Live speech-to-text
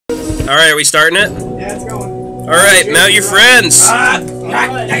Alright, are we starting it? Yeah, it's going. Alright, mount your friends! Alright, I'm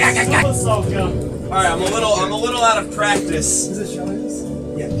a little out of practice. Is it showings?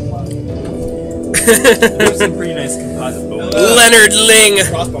 Yeah. There's some pretty nice composite bows. Leonard Ling!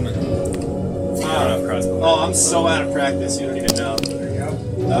 Crossbowman. I don't have crossbow. Oh, I'm so out of practice, you don't even know. There you go.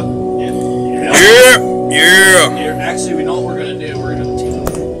 Yeah! Here, actually, we know what we're gonna do. We're gonna take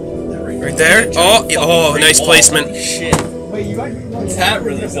that Right there? Oh, nice placement. Shit. Wait, you got That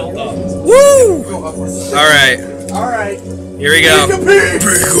really built up. Woo! Alright, Alright. here we go.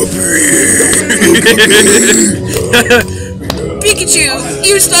 Pikachu,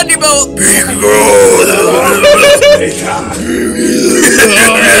 use Thunderbolt!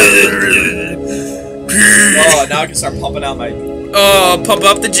 Oh, now I can start pumping out my Oh, pump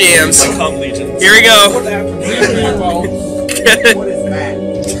up the jams. cum legions. Here we go. What is that?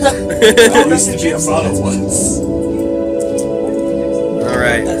 That used to be a bottle once.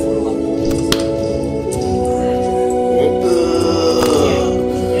 Alright.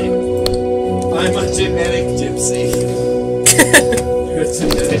 I'm a genetic gypsy. You're a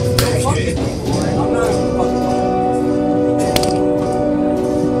genetic faggot. I'm not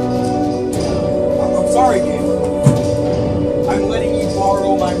I'm sorry, kid. I'm letting you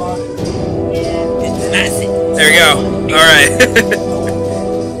borrow my monitor. There we go. Alright.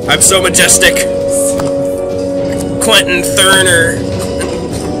 I'm so majestic. Quentin Thurner.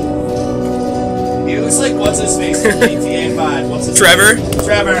 He looks like what's his face from GTA 5. What's his Trevor? name?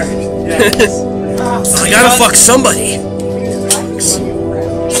 Trevor. Yes. I gotta fuck somebody.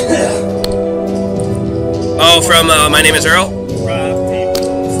 Oh, from My Name is Earl?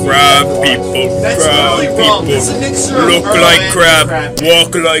 Crab people, That's really wrong. It's a mixture of look Earl like and crab,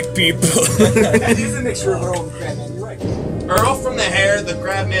 walk like people. That is a mixture of Earl and Crab, man. You're right. Earl from the hair, the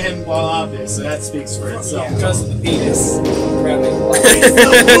crab man, well, obvious, so that speaks for itself. Yeah. Because of the penis.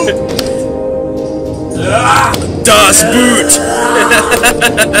 Das Boot!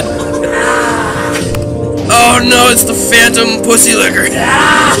 Oh no, it's the Phantom Pussy Licker.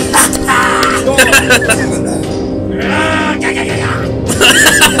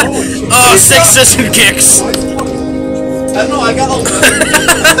 Oh, 6 session kicks. I don't know, I got all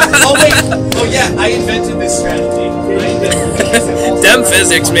Oh wait, oh yeah, I invented this strategy. Dem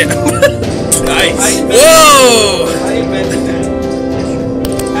physics, man. Nice. Whoa! I invented that.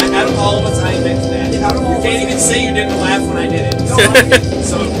 Out of all of us, I invented that. You can't even say you didn't laugh when I did it.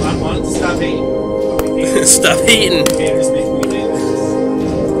 So I wanted to stop hating. Stop hating. Haters make me famous.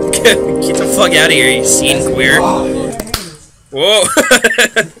 Get the fuck out of here, you scene queer. Whoa.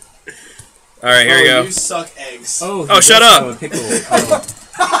 Alright, here we go. You suck eggs. Oh, shut up.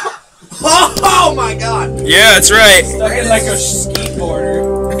 Oh my god! Yeah, that's right. Stuck in like a skateboarder.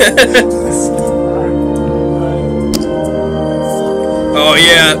 Oh,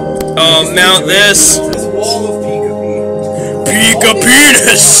 yeah. Oh, mount this. This wall of Pika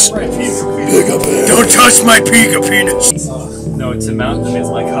penis! Don't touch my Pika penis! No, to mount them is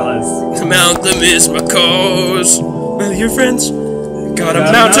my cause. To mount them is my cause. Well, your friends gotta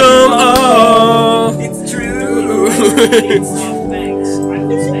mount them all. It's true.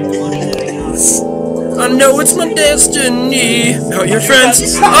 I know it's my destiny. Mount your friends.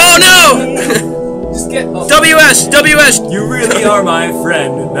 Oh no! Just get WS! WS! You really are my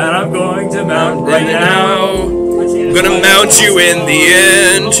friend that I'm going to mount right now. I'm gonna mount you in the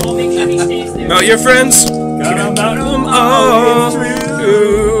end. Mount your friends. Gotta mount them all.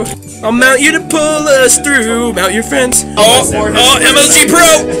 I'll mount you to pull us through. Mount your friends. Oh, MLG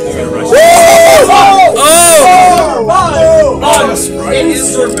Pro. Oh! It is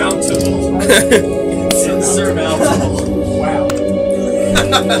surmountable. It's insurmountable. Wow.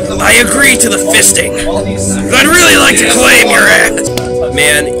 I agree to the fisting. I'd really like to claim your ass.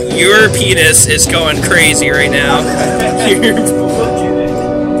 Man, your penis is going crazy right now.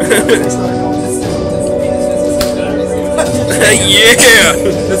 Yeah!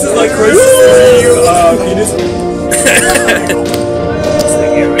 This is like penis.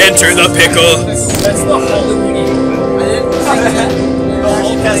 Enter the pickle. That's the whole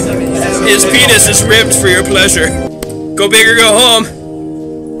His penis is ribbed for your pleasure. Go big or go home.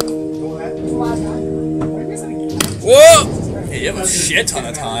 Whoa! You have a shit ton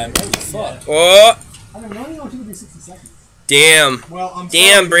of time. What the fuck? Whoa! Damn.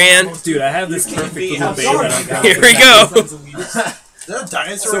 Damn, Brand. Dude, I have this perfect little babe that I'm got. Here we go. Is that a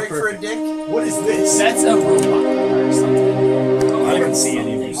dinosaur egg for a dick? What is this? That's a robot or something. I don't see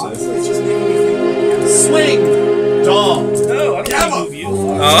any uses. It's just making me think. Swing! Dog! Oh, I can't move you.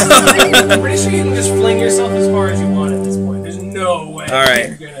 Oh. I'm pretty sure you can just fling yourself as far as you want at this point. There's no way.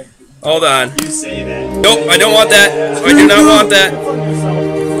 Alright. You're gonna Hold on. You say that. Nope, I don't want that. I do not want that.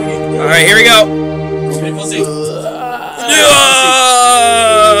 Alright, here we go. Okay, we'll see.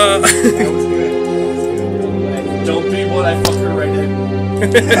 Don't be what I fuck her right in.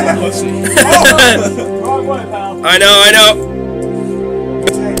 Wrong way, pal. I know.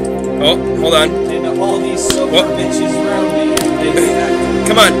 Oh, hold on. And all these silver bitches around me.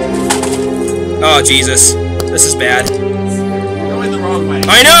 Come on. Oh, Jesus. This is bad. You're going the wrong way.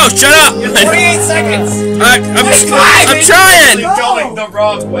 I know, shut up! 28 seconds! I'm You're trying! going the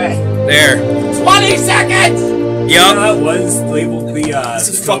wrong way. There. 20 seconds! Yup. That was labeled the, This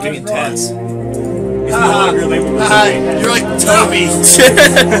is fucking intense. It's no longer labeled the You're like Toby.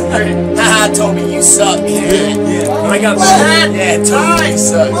 Haha, Toby, you suck. I got Yeah, Toby, you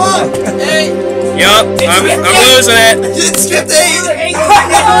suck. Yup, I'm losing it. You skipped 8.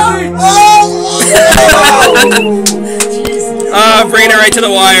 Bringing it right to the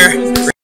wire.